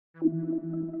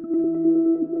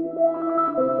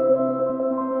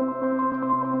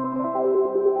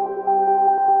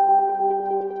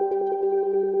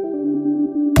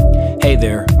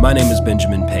My name is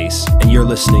Benjamin Pace, and you're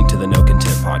listening to the No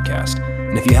Content Podcast.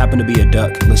 And if you happen to be a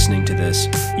duck listening to this,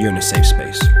 you're in a safe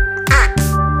space.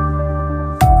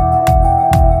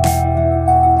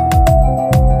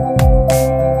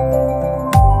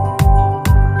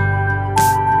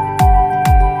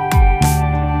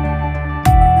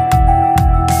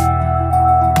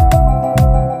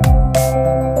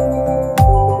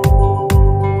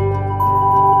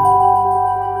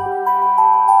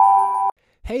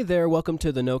 Hey there, welcome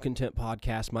to the No Content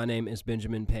Podcast. My name is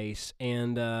Benjamin Pace,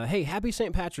 and hey, happy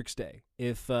St. Patrick's Day.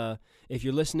 If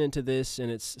you're listening to this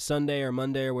and it's Sunday or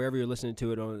Monday or wherever you're listening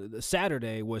to it, on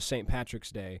Saturday was St.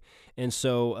 Patrick's Day, and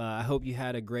so I hope you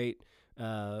had a great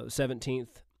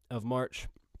 17th of March.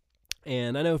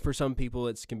 And I know for some people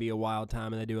it can be a wild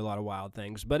time and they do a lot of wild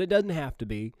things, but it doesn't have to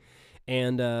be.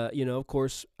 And of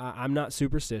course, I'm not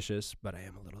superstitious, but I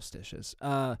am a little stitious.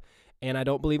 And I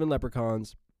don't believe in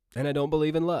leprechauns. And I don't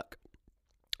believe in luck.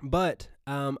 But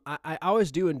I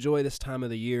always do enjoy this time of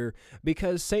the year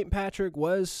because St. Patrick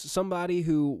was somebody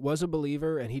who was a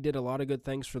believer and he did a lot of good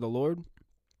things for the Lord.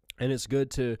 And it's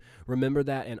good to remember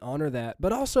that and honor that.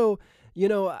 But also,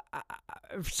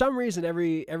 for some reason,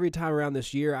 every time around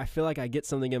this year, I feel like I get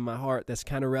something in my heart that's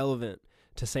kind of relevant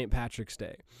to St. Patrick's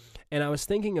Day. And I was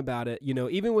thinking about it,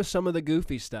 even with some of the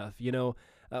goofy stuff,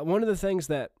 one of the things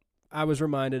that I was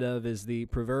reminded of is the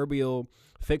proverbial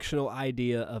fictional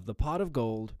idea of the pot of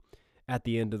gold at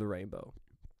the end of the rainbow.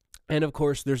 And of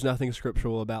course, there's nothing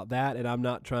scriptural about that, and I'm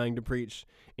not trying to preach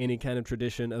any kind of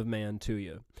tradition of man to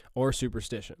you or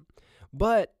superstition.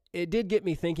 But it did get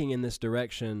me thinking in this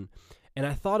direction, and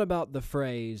I thought about the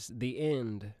phrase, the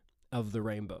end of the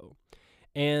rainbow.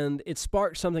 And it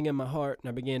sparked something in my heart, and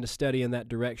I began to study in that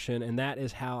direction, and that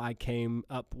is how I came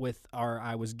up with, or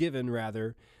I was given,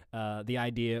 rather, the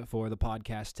idea for the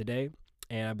podcast today.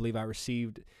 And I believe I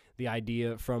received the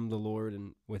idea from the Lord,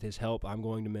 and with His help, I'm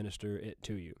going to minister it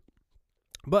to you.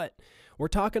 But we're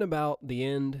talking about the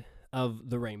end of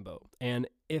the rainbow. And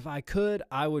if I could,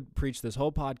 I would preach this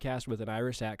whole podcast with an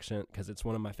Irish accent because it's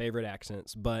one of my favorite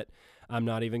accents, but I'm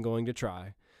not even going to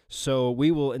try. So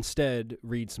we will instead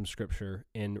read some scripture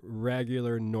in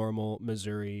regular, normal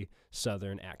Missouri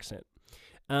Southern accent.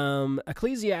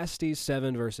 Ecclesiastes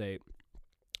 7 verse 8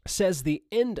 says the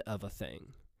end of a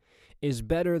thing is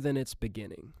better than its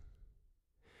beginning,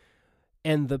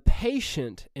 and the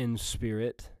patient in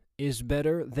spirit is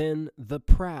better than the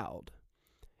proud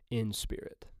in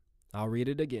spirit. I'll read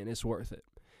it again, it's worth it.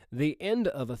 The end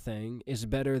of a thing is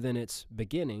better than its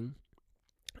beginning,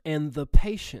 and the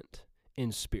patient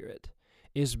in spirit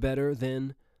is better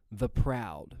than the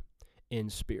proud in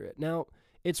spirit. Now,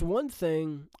 it's one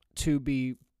thing to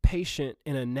be patient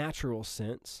in a natural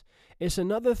sense. It's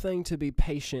another thing to be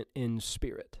patient in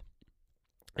spirit.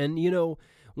 And,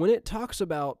 when it talks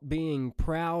about being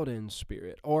proud in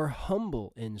spirit or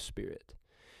humble in spirit,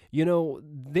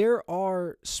 there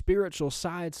are spiritual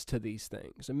sides to these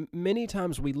things. And many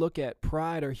times we look at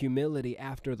pride or humility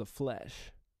after the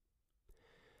flesh.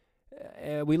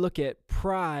 We look at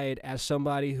pride as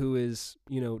somebody who is,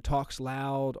 talks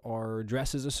loud or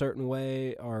dresses a certain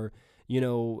way or,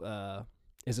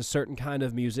 is a certain kind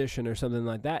of musician or something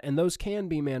like that, and those can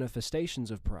be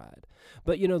manifestations of pride.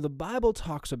 But, the Bible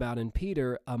talks about in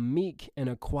Peter a meek and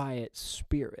a quiet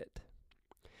spirit,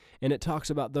 and it talks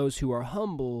about those who are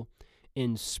humble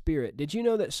in spirit. Did you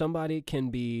know that somebody can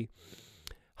be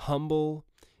humble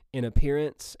in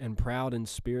appearance and proud in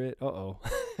spirit? Uh-oh.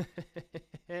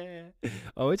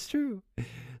 Oh, it's true.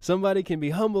 Somebody can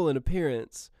be humble in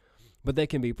appearance, but they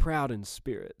can be proud in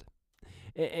spirit.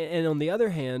 And on the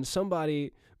other hand,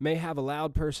 somebody may have a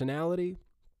loud personality,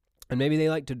 and maybe they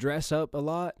like to dress up a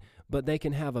lot, but they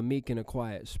can have a meek and a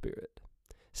quiet spirit.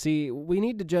 See, we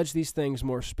need to judge these things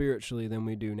more spiritually than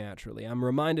we do naturally. I'm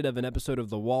reminded of an episode of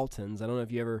The Waltons. I don't know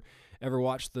if you ever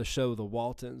watched the show The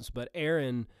Waltons, but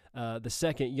Erin, the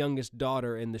second youngest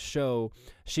daughter in the show,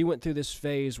 she went through this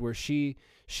phase where she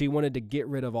wanted to get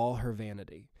rid of all her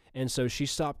vanity. And so she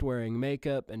stopped wearing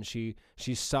makeup, and she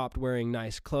stopped wearing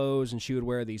nice clothes, and she would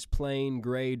wear these plain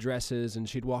gray dresses, and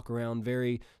she'd walk around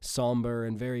very somber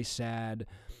and very sad.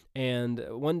 And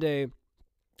one day,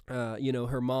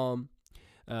 her mom,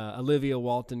 Olivia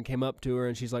Walton, came up to her,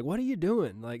 and she's like, "What are you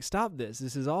doing? Like, stop this.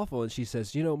 This is awful." And she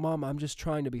says, "Mom, I'm just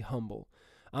trying to be humble.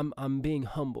 I'm being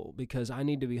humble because I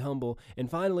need to be humble."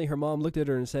 And finally, her mom looked at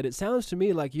her and said, "It sounds to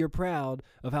me like you're proud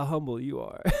of how humble you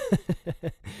are."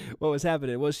 What was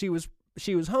happening? Well, she was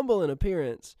humble in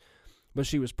appearance, but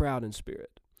she was proud in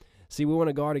spirit. See, we want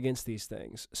to guard against these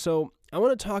things. So I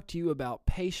want to talk to you about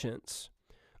patience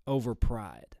over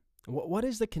pride. What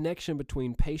is the connection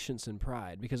between patience and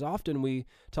pride? Because often we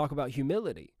talk about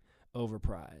humility. over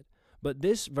pride. But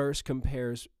this verse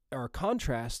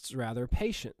contrasts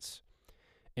patience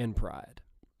and pride.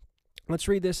 Let's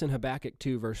read this in Habakkuk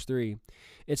 2, verse 3.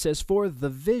 It says, "For the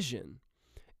vision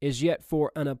is yet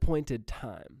for an appointed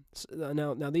time."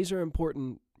 Now these are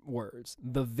important words.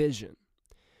 The vision.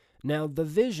 Now, the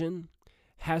vision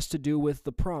has to do with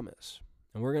the promise,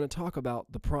 and we're going to talk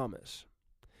about the promise.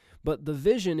 But the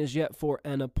vision is yet for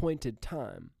an appointed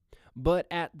time. But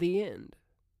at the end,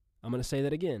 I'm going to say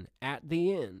that again, at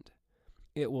the end,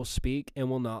 it will speak and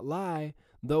will not lie.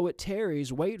 Though it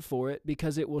tarries, wait for it,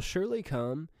 because it will surely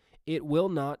come. It will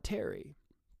not tarry.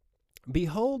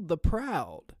 Behold the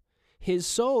proud, his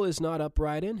soul is not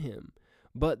upright in him,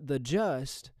 but the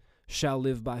just shall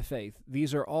live by faith.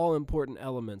 These are all important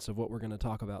elements of what we're going to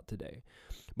talk about today.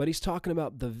 But he's talking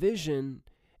about the vision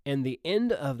and the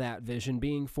end of that vision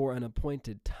being for an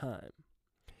appointed time.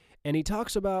 And he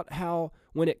talks about how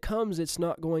when it comes, it's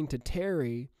not going to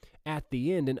tarry at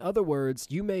the end. In other words,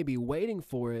 you may be waiting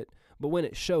for it, but when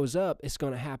it shows up, it's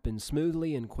going to happen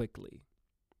smoothly and quickly.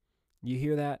 You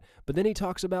hear that? But then he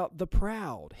talks about the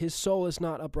proud. His soul is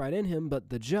not upright in him, but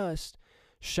the just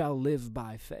shall live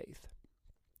by faith.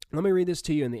 Let me read this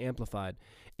to you in the Amplified.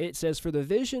 It says, "For the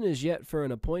vision is yet for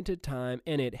an appointed time,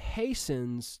 and it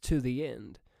hastens to the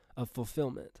end of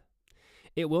fulfillment.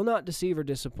 It will not deceive or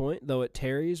disappoint, though it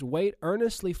tarries. Wait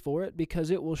earnestly for it, because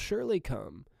it will surely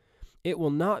come. It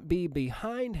will not be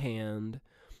behindhand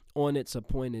on its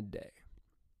appointed day."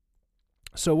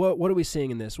 So what are we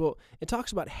seeing in this? Well, it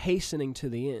talks about hastening to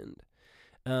the end,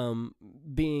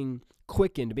 being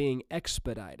quickened, being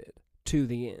expedited to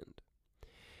the end.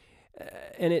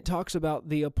 And it talks about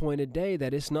the appointed day,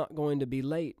 that it's not going to be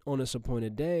late on this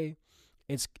appointed day.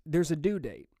 There's a due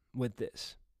date with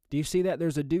this. Do you see that?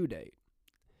 There's a due date.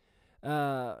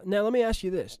 Now, let me ask you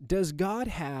this. Does God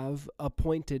have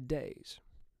appointed days?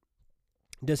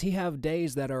 Does he have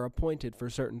days that are appointed for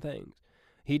certain things?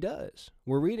 He does.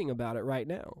 We're reading about it right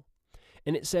now.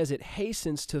 And it says it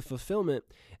hastens to fulfillment.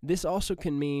 This also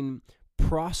can mean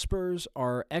prospers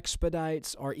or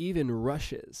expedites or even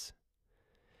rushes.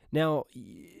 Now,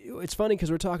 it's funny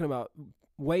because we're talking about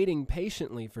waiting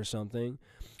patiently for something,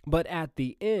 but at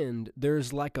the end,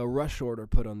 there's like a rush order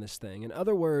put on this thing. In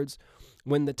other words,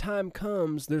 when the time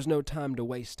comes, there's no time to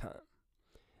waste time.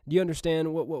 Do you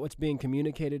understand what's being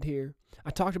communicated here?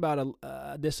 I talked about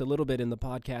this a little bit in the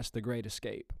podcast, The Great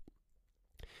Escape.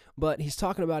 But he's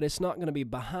talking about it's not going to be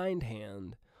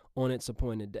behindhand on its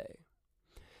appointed day.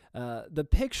 The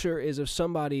picture is of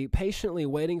somebody patiently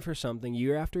waiting for something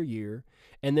year after year,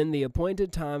 and then the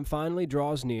appointed time finally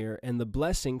draws near, and the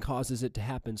blessing causes it to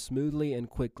happen smoothly and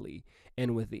quickly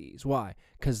and with ease. Why?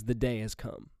 Because the day has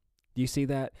come. Do you see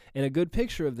that? And a good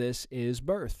picture of this is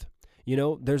birth. You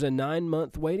know, there's a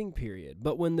 9-month waiting period,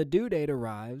 but when the due date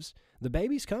arrives, the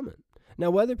baby's coming. Now,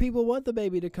 whether people want the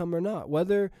baby to come or not,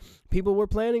 whether people were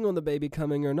planning on the baby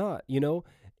coming or not,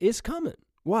 it's coming.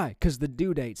 Why? Because the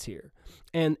due date's here.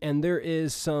 And there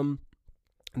is some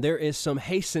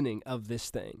hastening of this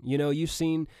thing. You've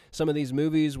seen some of these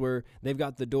movies where they've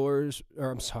got the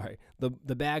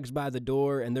bags by the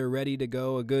door and they're ready to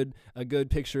go. A good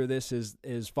picture of this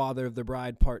is Father of the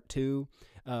Bride Part 2,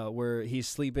 where he's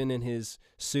sleeping in his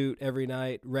suit every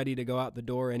night, ready to go out the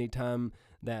door anytime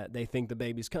that they think the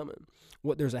baby's coming.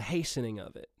 There's a hastening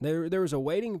of it. There was a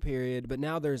waiting period, but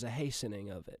now there's a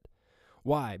hastening of it.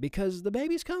 Why? Because the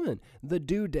baby's coming. The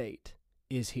due date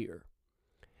is here.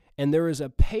 And there is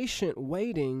a patient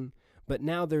waiting, but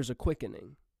now there's a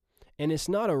quickening. And it's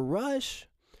not a rush,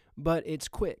 but it's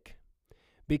quick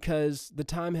because the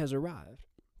time has arrived.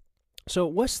 So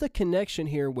what's the connection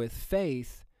here with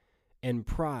faith and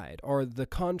pride, or the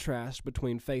contrast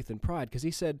between faith and pride? Because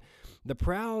he said, the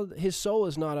proud, his soul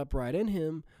is not upright in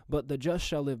him, but the just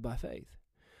shall live by faith.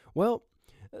 Well,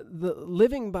 the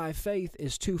living by faith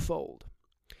is twofold.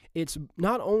 It's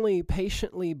not only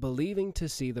patiently believing to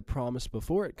see the promise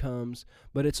before it comes,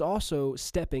 but it's also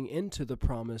stepping into the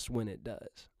promise when it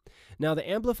does. Now, the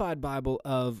Amplified Bible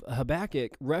of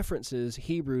Habakkuk references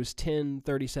Hebrews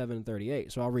 10:37 and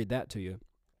 38, so I'll read that to you.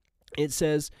 It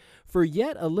says, "For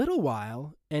yet a little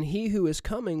while, and he who is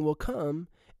coming will come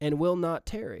and will not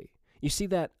tarry." You see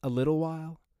that? A little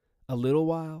while,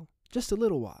 just a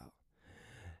little while.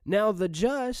 "Now the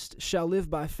just shall live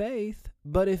by faith,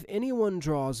 but if anyone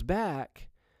draws back,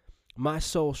 my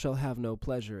soul shall have no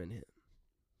pleasure in him."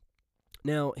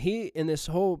 Now, in this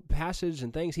whole passage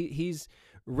and things, he's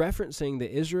referencing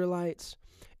the Israelites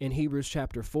in Hebrews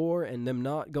chapter 4 and them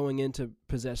not going in to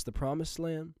possess the promised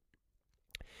land.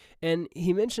 And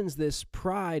he mentions this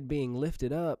pride being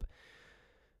lifted up.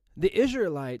 The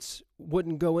Israelites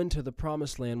wouldn't go into the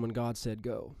promised land when God said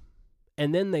go.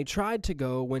 And then they tried to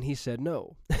go when he said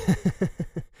no.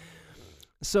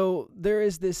 So there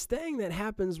is this thing that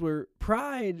happens where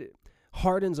pride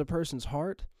hardens a person's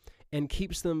heart and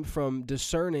keeps them from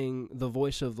discerning the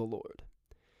voice of the Lord.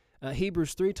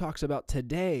 Hebrews 3 talks about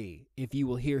today, if you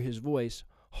will hear his voice,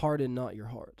 harden not your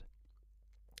heart.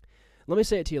 Let me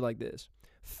say it to you like this.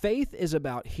 Faith is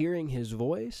about hearing his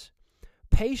voice.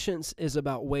 Patience is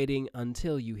about waiting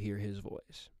until you hear his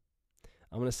voice.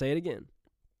 I'm going to say it again.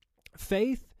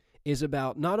 Faith is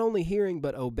about not only hearing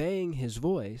but obeying his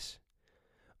voice,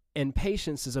 and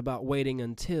patience is about waiting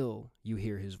until you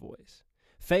hear his voice.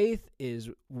 Faith is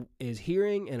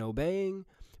hearing and obeying.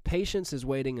 Patience is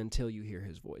waiting until you hear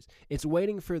his voice. It's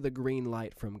waiting for the green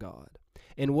light from God.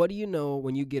 And what do you know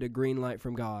when you get a green light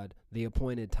from God? The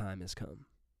appointed time has come.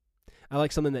 I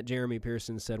like something that Jeremy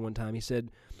Pearson said one time. He said,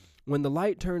 when the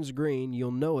light turns green,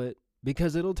 you'll know it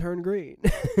because it'll turn green.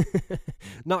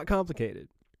 Not complicated.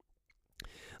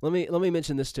 Let me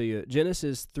mention this to you.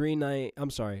 Genesis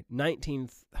 19.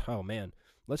 Oh man,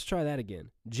 let's try that again.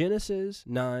 Genesis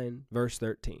 9 verse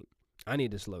 13. I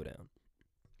need to slow down.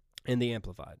 In the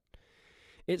Amplified,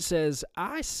 it says,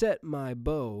 "I set my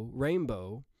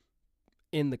rainbow,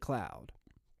 in the cloud,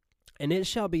 and it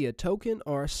shall be a token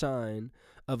or a sign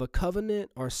of a covenant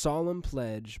or solemn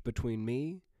pledge between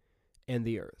me and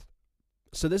the earth."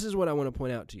 So this is what I want to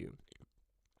point out to you.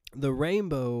 The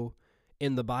rainbow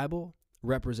in the Bible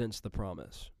represents the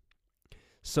promise.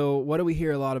 So what do we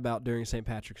hear a lot about during St.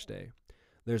 Patrick's Day?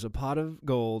 There's a pot of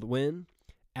gold when?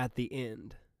 At the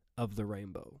end of the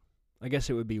rainbow. I guess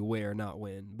it would be where, not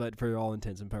when, but for all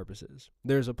intents and purposes.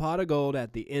 There's a pot of gold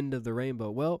at the end of the rainbow.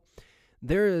 Well,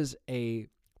 there is a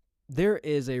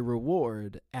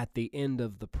reward at the end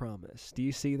of the promise. Do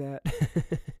you see that?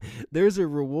 There's a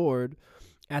reward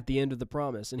at the end of the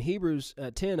promise. In Hebrews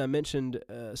 10, I mentioned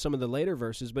some of the later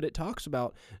verses, but it talks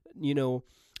about, you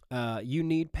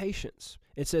need patience.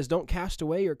 It says, "Don't cast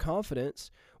away your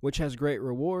confidence, which has great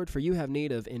reward, for you have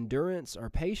need of endurance or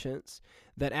patience,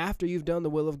 that after you've done the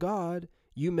will of God,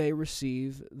 you may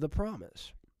receive the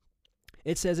promise."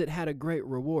 It says it had a great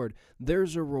reward.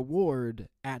 There's a reward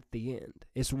at the end.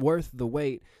 It's worth the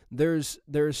wait. There's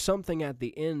something at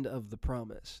the end of the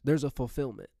promise. There's a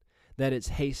fulfillment that it's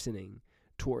hastening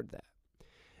toward that.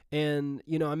 And,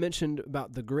 I mentioned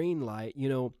about the green light.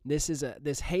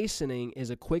 This hastening is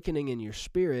a quickening in your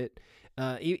spirit.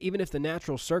 Even if the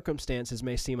natural circumstances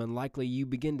may seem unlikely, you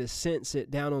begin to sense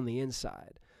it down on the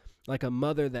inside. Like a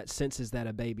mother that senses that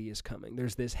a baby is coming.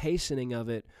 There's this hastening of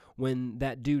it when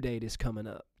that due date is coming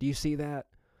up. Do you see that?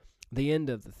 The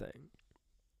end of the thing.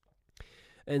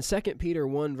 In 2 Peter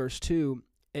 1 verse 2,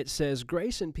 it says,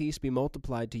 "Grace and peace be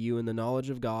multiplied to you in the knowledge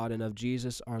of God and of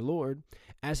Jesus our Lord,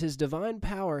 as his divine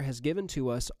power has given to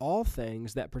us all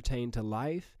things that pertain to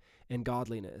life and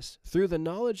godliness, through the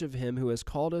knowledge of him who has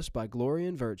called us by glory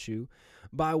and virtue,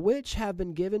 by which have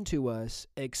been given to us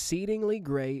exceedingly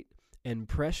great and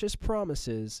precious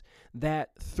promises,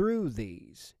 that through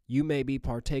these you may be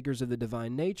partakers of the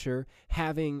divine nature,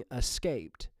 having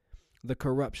escaped the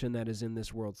corruption that is in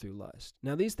this world through lust."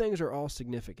 Now, these things are all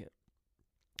significant,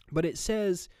 but it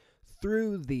says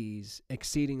through these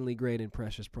exceedingly great and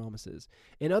precious promises.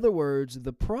 In other words,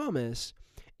 the promise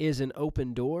is an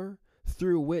open door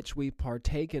through which we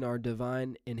partake in our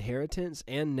divine inheritance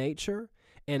and nature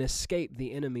and escape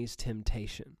the enemy's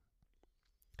temptation.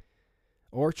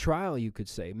 Or trial, you could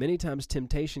say. Many times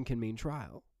temptation can mean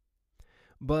trial.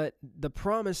 But the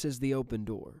promise is the open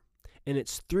door. And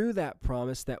it's through that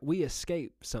promise that we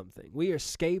escape something. We are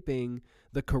escaping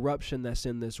the corruption that's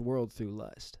in this world through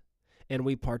lust. And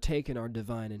we partake in our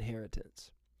divine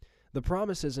inheritance. The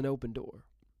promise is an open door.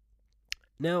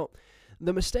 Now,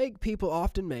 the mistake people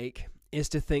often make is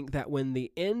to think that when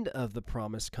the end of the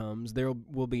promise comes, there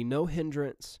will be no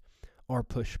hindrance or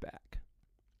pushback.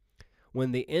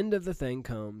 When the end of the thing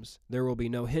comes, there will be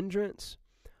no hindrance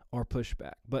or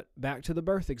pushback. But back to the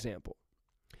birth example.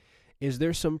 Is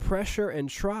there some pressure and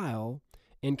trial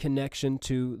in connection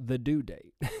to the due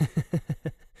date?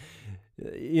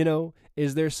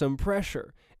 Is there some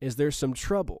pressure? Is there some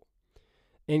trouble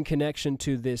in connection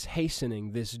to this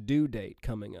hastening, this due date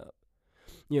coming up?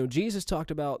 Jesus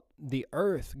talked about the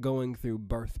earth going through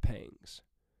birth pangs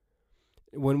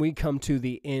when we come to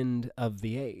the end of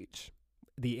the age.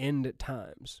 The end at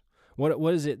times.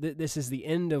 What is it? This is the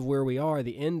end of where we are,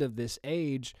 the end of this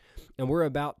age, and we're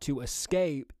about to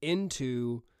escape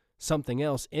into something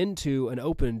else, into an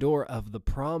open door of the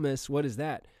promise. What is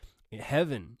that?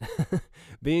 Heaven.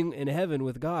 Being in heaven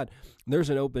with God. There's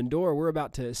an open door we're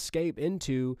about to escape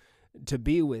into to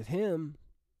be with him.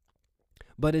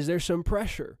 But is there some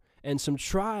pressure and some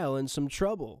trial and some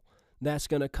trouble that's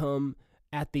going to come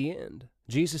at the end.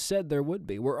 Jesus said there would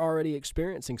be. We're already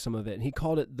experiencing some of it. And he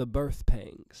called it the birth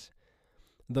pangs.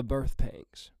 The birth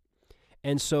pangs.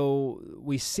 And so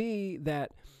we see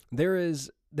that there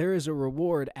is a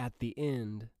reward at the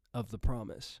end of the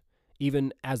promise,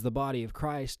 even as the body of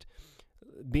Christ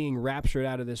being raptured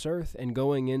out of this earth and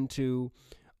going into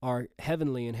our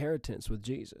heavenly inheritance with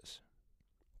Jesus.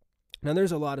 Now,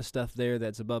 there's a lot of stuff there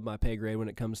that's above my pay grade when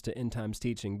it comes to end times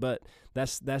teaching, but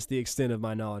that's the extent of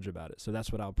my knowledge about it, so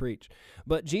that's what I'll preach.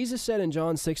 But Jesus said in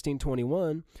John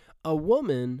 16:21, a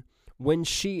woman, when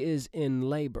she is in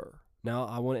labor, now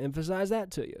I want to emphasize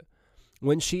that to you,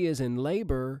 when she is in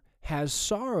labor, has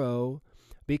sorrow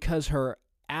because her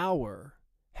hour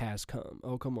has come.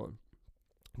 Oh, come on.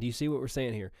 Do you see what we're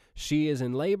saying here? She is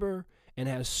in labor and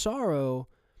has sorrow,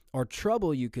 or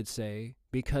trouble, you could say,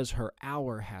 because her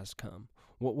hour has come.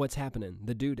 What's happening?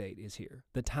 The due date is here.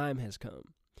 The time has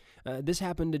come. This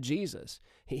happened to Jesus.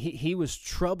 He was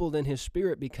troubled in his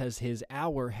spirit because his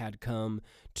hour had come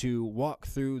to walk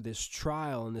through this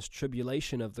trial and this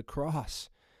tribulation of the cross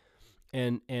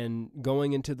and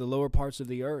going into the lower parts of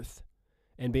the earth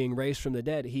and being raised from the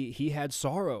dead. He had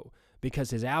sorrow because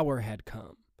his hour had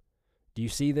come. Do you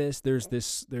see this?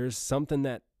 There's something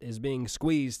that is being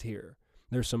squeezed here.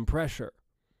 There's some pressure.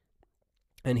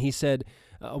 And he said,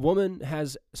 a woman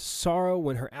has sorrow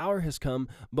when her hour has come,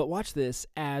 but watch this,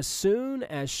 as soon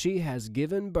as she has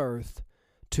given birth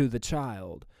to the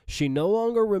child, she no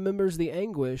longer remembers the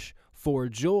anguish for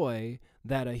joy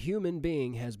that a human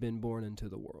being has been born into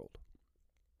the world.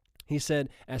 He said,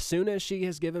 as soon as she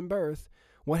has given birth,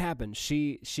 what happened?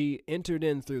 She entered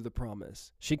in through the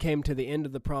promise. She came to the end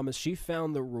of the promise. She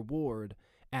found the reward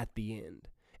at the end.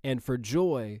 And for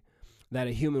joy that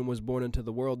a human was born into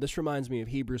the world. This reminds me of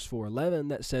Hebrews 4:11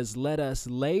 that says, let us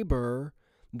labor,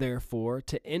 therefore,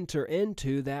 to enter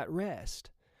into that rest,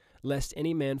 lest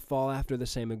any man fall after the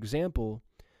same example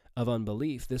of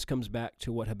unbelief. This comes back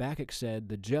to what Habakkuk said,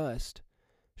 the just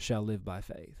shall live by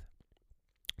faith.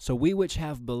 So we which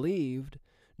have believed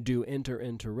do enter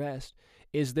into rest.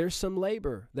 Is there some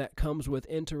labor that comes with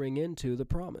entering into the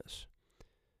promise?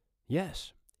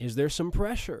 Yes. Is there some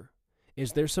pressure?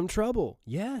 Is there some trouble?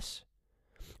 Yes.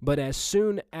 But as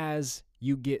soon as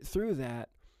you get through that,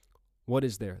 what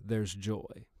is there? There's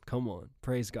joy. Come on.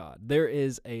 Praise God. There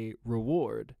is a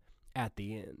reward at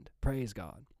the end. Praise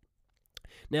God.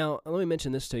 Now, let me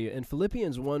mention this to you. In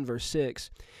Philippians 1, verse 6,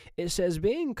 it says,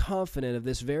 being confident of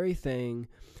this very thing,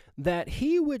 that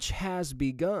he which has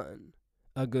begun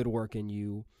a good work in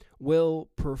you will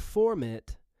perform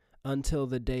it until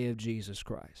the day of Jesus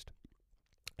Christ.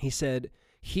 He said,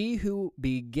 he who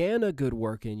began a good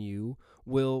work in you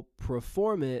will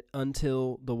perform it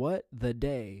until the what? The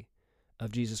day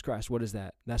of Jesus Christ. What is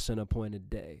that? That's an appointed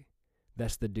day.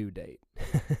 That's the due date.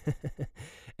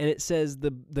 And it says the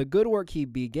good work he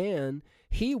began,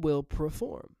 he will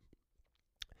perform.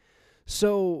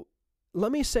 So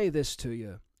let me say this to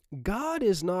you. God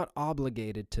is not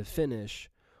obligated to finish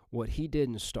what he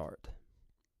didn't start.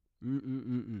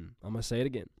 I'm going to say it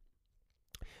again.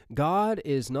 God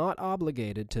is not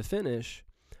obligated to finish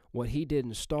what he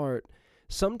didn't start.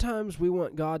 Sometimes we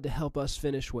want God to help us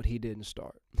finish what he didn't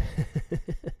start.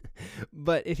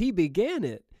 But if he began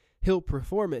it, he'll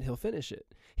perform it, he'll finish it.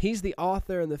 He's the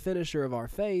author and the finisher of our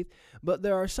faith, but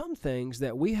there are some things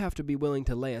that we have to be willing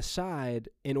to lay aside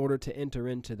in order to enter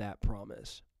into that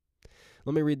promise.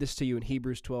 Let me read this to you in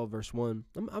Hebrews 12, verse 1.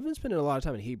 I've been spending a lot of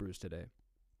time in Hebrews today.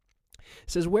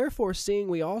 It says, wherefore, seeing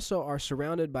we also are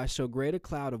surrounded by so great a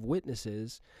cloud of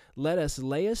witnesses, let us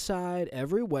lay aside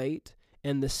every weight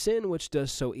and the sin which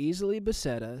does so easily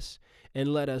beset us,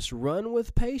 and let us run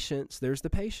with patience, there's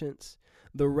the patience,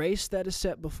 the race that is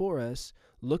set before us,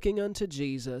 looking unto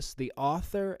Jesus, the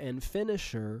author and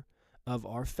finisher of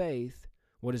our faith.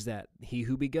 What is that? He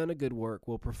who begun a good work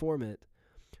will perform it,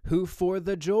 who for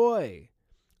the joy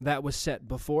that was set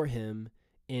before him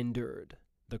endured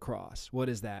the cross. What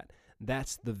is that?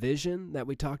 That's the vision that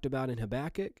we talked about in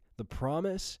Habakkuk, the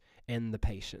promise, and the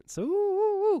patience.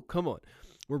 Ooh, come on.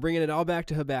 We're bringing it all back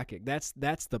to Habakkuk. That's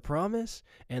the promise,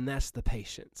 and that's the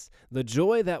patience. The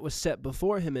joy that was set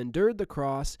before him endured the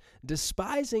cross,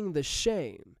 despising the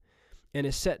shame, and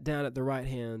is set down at the right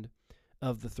hand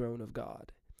of the throne of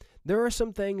God. There are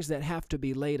some things that have to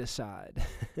be laid aside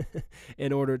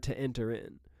in order to enter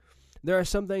in. There are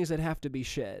some things that have to be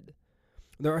shed.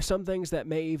 There are some things that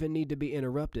may even need to be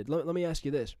interrupted. Let me ask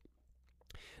you this.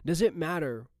 Does it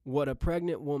matter what a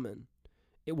pregnant woman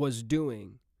was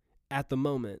doing at the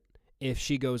moment if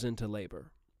she goes into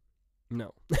labor?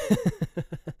 No.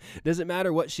 Does it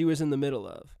matter what she was in the middle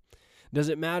of? Does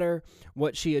it matter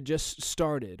what she had just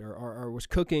started or was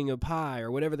cooking a pie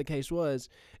or whatever the case was?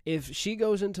 If she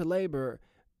goes into labor,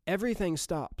 everything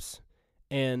stops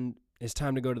and it's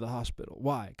time to go to the hospital.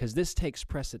 Why? Because this takes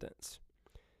precedence.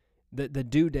 The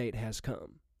due date has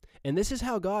come. And this is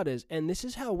how God is, and this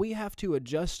is how we have to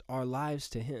adjust our lives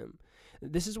to Him.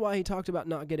 This is why He talked about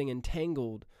not getting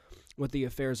entangled with the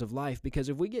affairs of life, because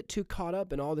if we get too caught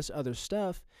up in all this other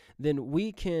stuff, then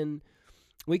we can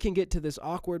get to this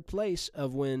awkward place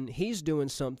of when He's doing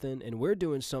something and we're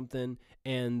doing something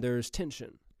and there's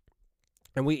tension.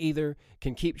 And we either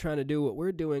can keep trying to do what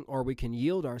we're doing, or we can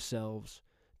yield ourselves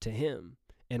to Him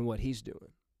and what He's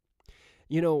doing.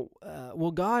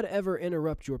 Will God ever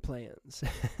interrupt your plans?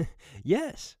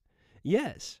 Yes.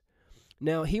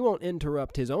 Now, He won't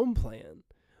interrupt His own plan,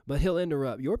 but He'll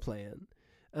interrupt your plan.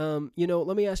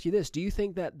 Let me ask you this. Do you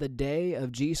think that the day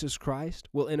of Jesus Christ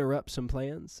will interrupt some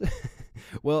plans?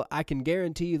 Well, I can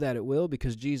guarantee you that it will,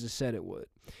 because Jesus said it would.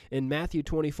 In Matthew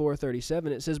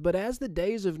 24:37, it says, "But as the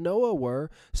days of Noah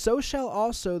were, so shall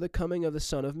also the coming of the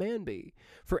Son of Man be.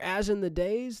 For as in the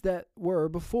days that were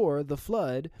before the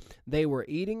flood, they were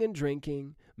eating and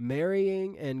drinking,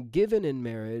 marrying and given in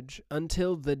marriage,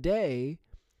 until the day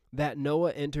that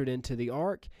Noah entered into the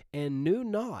ark, and knew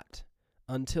not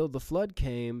until the flood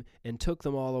came and took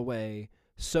them all away,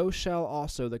 so shall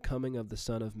also the coming of the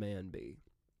Son of Man be."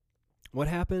 What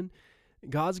happened?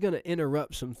 God's going to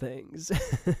interrupt some things.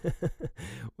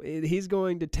 He's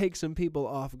going to take some people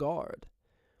off guard.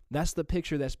 That's the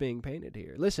picture that's being painted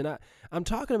here. Listen, I'm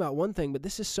talking about one thing, but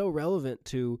this is so relevant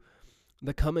to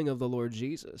the coming of the Lord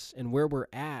Jesus and where we're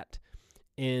at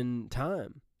in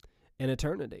time and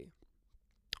eternity.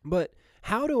 But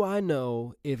how do I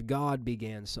know if God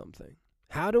began something?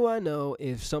 How do I know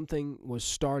if something was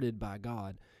started by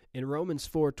God? In Romans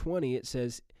 4:20, it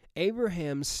says,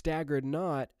 "Abraham staggered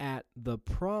not at the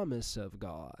promise of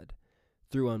God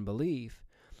through unbelief,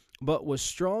 but was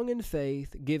strong in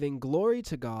faith, giving glory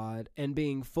to God, and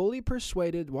being fully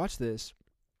persuaded," watch this,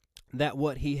 "that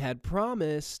what he had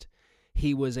promised,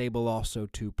 he was able also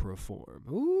to perform."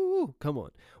 Ooh, come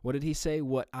on. What did he say?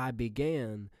 "What I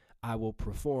began, I will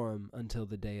perform until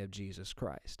the day of Jesus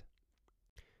Christ."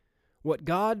 What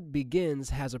God begins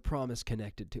has a promise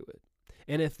connected to it.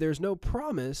 And if there's no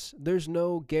promise, there's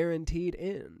no guaranteed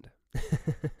end.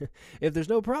 If there's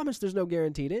no promise, there's no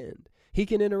guaranteed end. He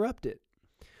can interrupt it.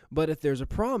 But if there's a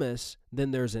promise, then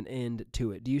there's an end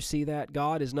to it. Do you see that?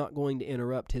 God is not going to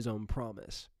interrupt His own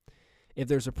promise. If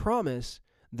there's a promise,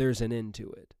 there's an end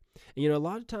to it. And, a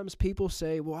lot of times people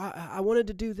say, well, I wanted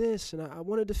to do this, and I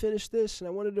wanted to finish this, and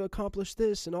I wanted to accomplish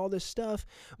this, and all this stuff.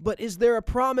 But is there a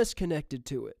promise connected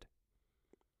to it?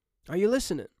 Are you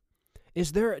listening?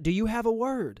 Do you have a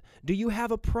word? Do you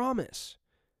have a promise?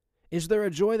 Is there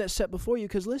a joy that's set before you?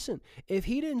 Because listen, if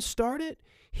He didn't start it,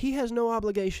 He has no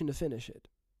obligation to finish it.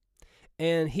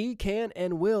 And He can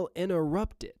and will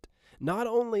interrupt it. Not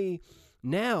only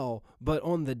now, but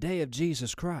on the day of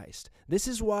Jesus Christ. This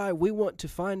is why we want to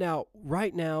find out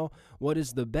right now what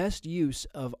is the best use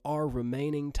of our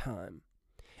remaining time.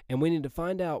 And we need to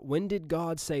find out, when did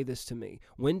God say this to me?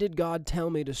 When did God tell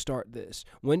me to start this?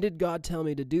 When did God tell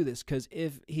me to do this? Because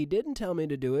if He didn't tell me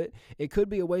to do it, it could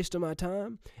be a waste of my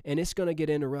time, and it's going to get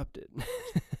interrupted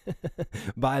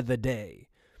by the day.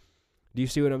 Do you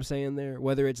see what I'm saying there?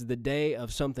 Whether it's the day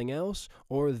of something else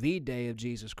or the day of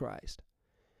Jesus Christ.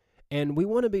 And we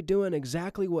want to be doing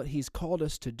exactly what He's called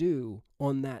us to do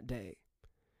on that day.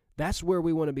 That's where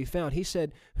we want to be found. He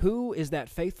said, "Who is that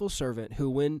faithful servant who,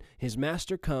 when his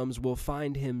master comes, will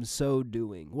find him so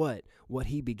doing?" What? What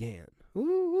he began.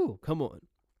 Ooh, come on.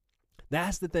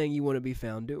 That's the thing you want to be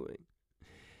found doing.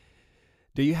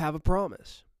 Do you have a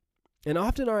promise? And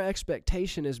often our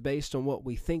expectation is based on what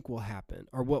we think will happen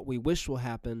or what we wish will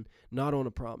happen, not on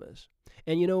a promise.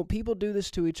 And people do this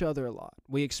to each other a lot.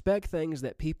 We expect things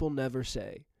that people never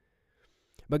say.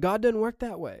 But God doesn't work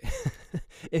that way.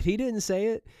 If He didn't say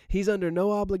it, He's under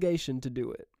no obligation to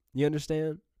do it. You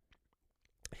understand?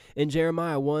 In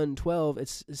Jeremiah 1:12, it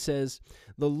says,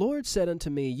 "The Lord said unto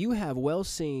me, You have well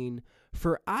seen,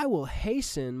 for I will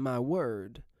hasten my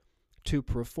word to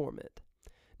perform it."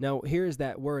 Now, here's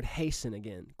that word hasten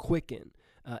again, quicken,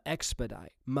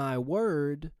 expedite. My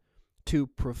word to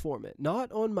perform it.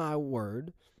 Not on my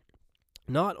word,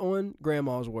 not on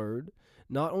grandma's word,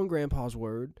 not on grandpa's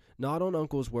word, not on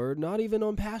uncle's word, not even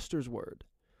on pastor's word,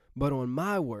 but on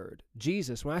my word.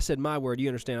 Jesus, when I said my word, you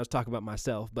understand I was talking about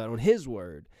myself, but on His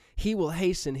word, He will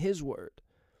hasten His word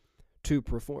to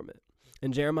perform it.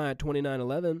 In Jeremiah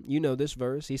 29:11, you know this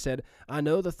verse. He said, "I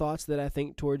know the thoughts that I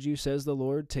think towards you, says the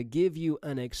Lord, to give you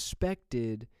an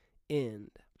expected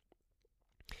end."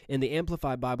 In the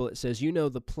Amplified Bible, it says, you know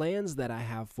the plans that I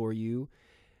have for you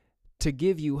to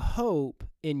give you hope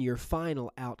in your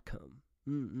final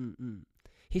outcome.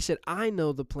 He said, I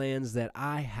know the plans that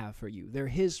I have for you. They're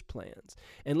his plans.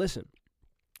 And listen,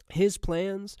 his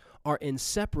plans are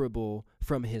inseparable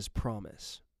from his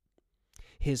promise.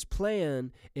 His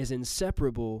plan is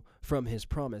inseparable from his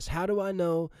promise. How do I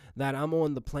know that I'm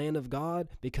on the plan of God?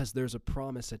 Because there's a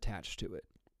promise attached to it.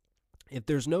 If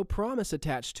there's no promise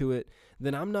attached to it,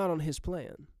 then I'm not on his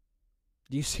plan.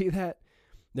 Do you see that?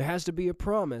 There has to be a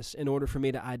promise in order for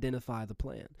me to identify the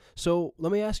plan. So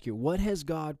let me ask you, what has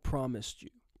God promised you?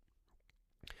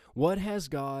 What has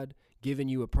God given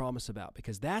you a promise about?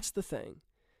 Because that's the thing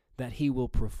that he will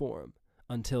perform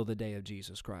until the day of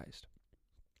Jesus Christ.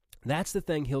 That's the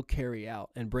thing he'll carry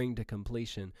out and bring to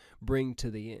completion, bring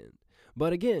to the end.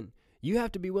 But again, you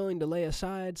have to be willing to lay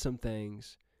aside some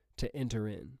things to enter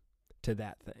in to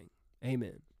that thing.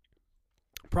 Amen.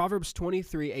 Proverbs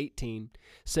 23:18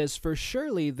 says, for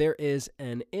surely there is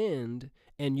an end,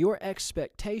 and your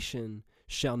expectation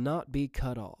shall not be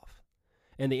cut off.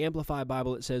 In the Amplified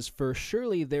Bible, it says, for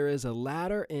surely there is a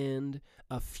latter end,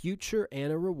 a future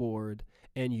and a reward,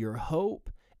 and your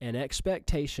hope and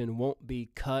expectation won't be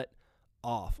cut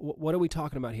off. What are we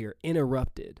talking about here?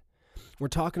 Interrupted. We're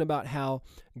talking about how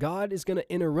God is going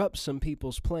to interrupt some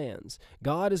people's plans.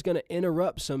 God is going to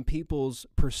interrupt some people's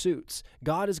pursuits.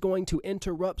 God is going to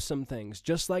interrupt some things,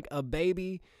 just like a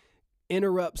baby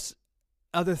interrupts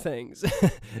other things.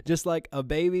 Just like a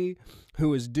baby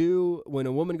who is due, when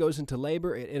a woman goes into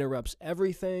labor, it interrupts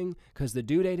everything because the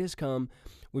due date has come.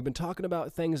 We've been talking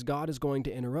about things God is going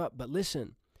to interrupt, but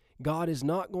listen, God is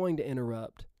not going to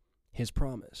interrupt his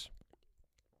promise.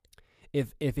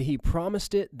 If he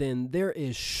promised it, then there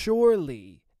is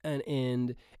surely an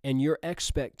end, and your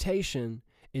expectation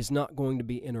is not going to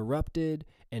be interrupted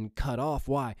and cut off.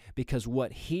 Why? Because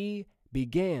what he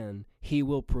began, he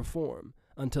will perform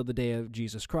until the day of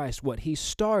Jesus Christ. What he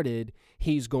started,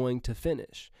 he's going to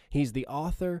finish. He's the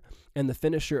author and the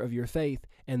finisher of your faith,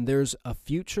 and there's a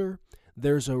future,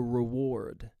 there's a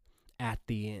reward at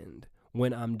the end.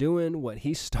 When I'm doing what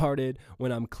he started,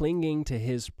 when I'm clinging to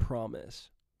his promise.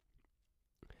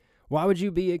 Why would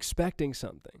you be expecting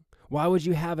something? Why would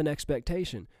you have an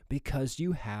expectation? Because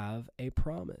you have a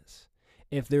promise.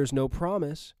 If there's no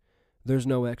promise, there's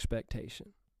no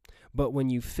expectation. But when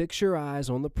you fix your eyes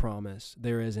on the promise,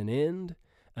 there is an end,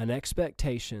 an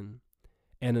expectation,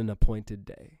 and an appointed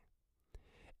day.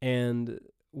 And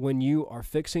when you are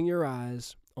fixing your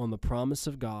eyes on the promise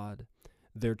of God,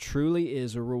 there truly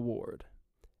is a reward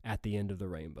at the end of the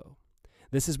rainbow.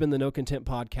 This has been the No Content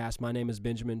Podcast. My name is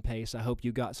Benjamin Pace. I hope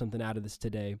you got something out of this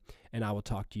today, and I will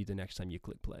talk to you the next time you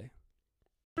click play.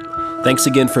 Thanks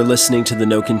again for listening to the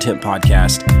No Content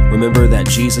Podcast. Remember that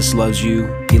Jesus loves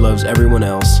you, he loves everyone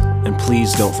else, and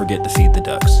please don't forget to feed the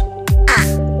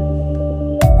ducks.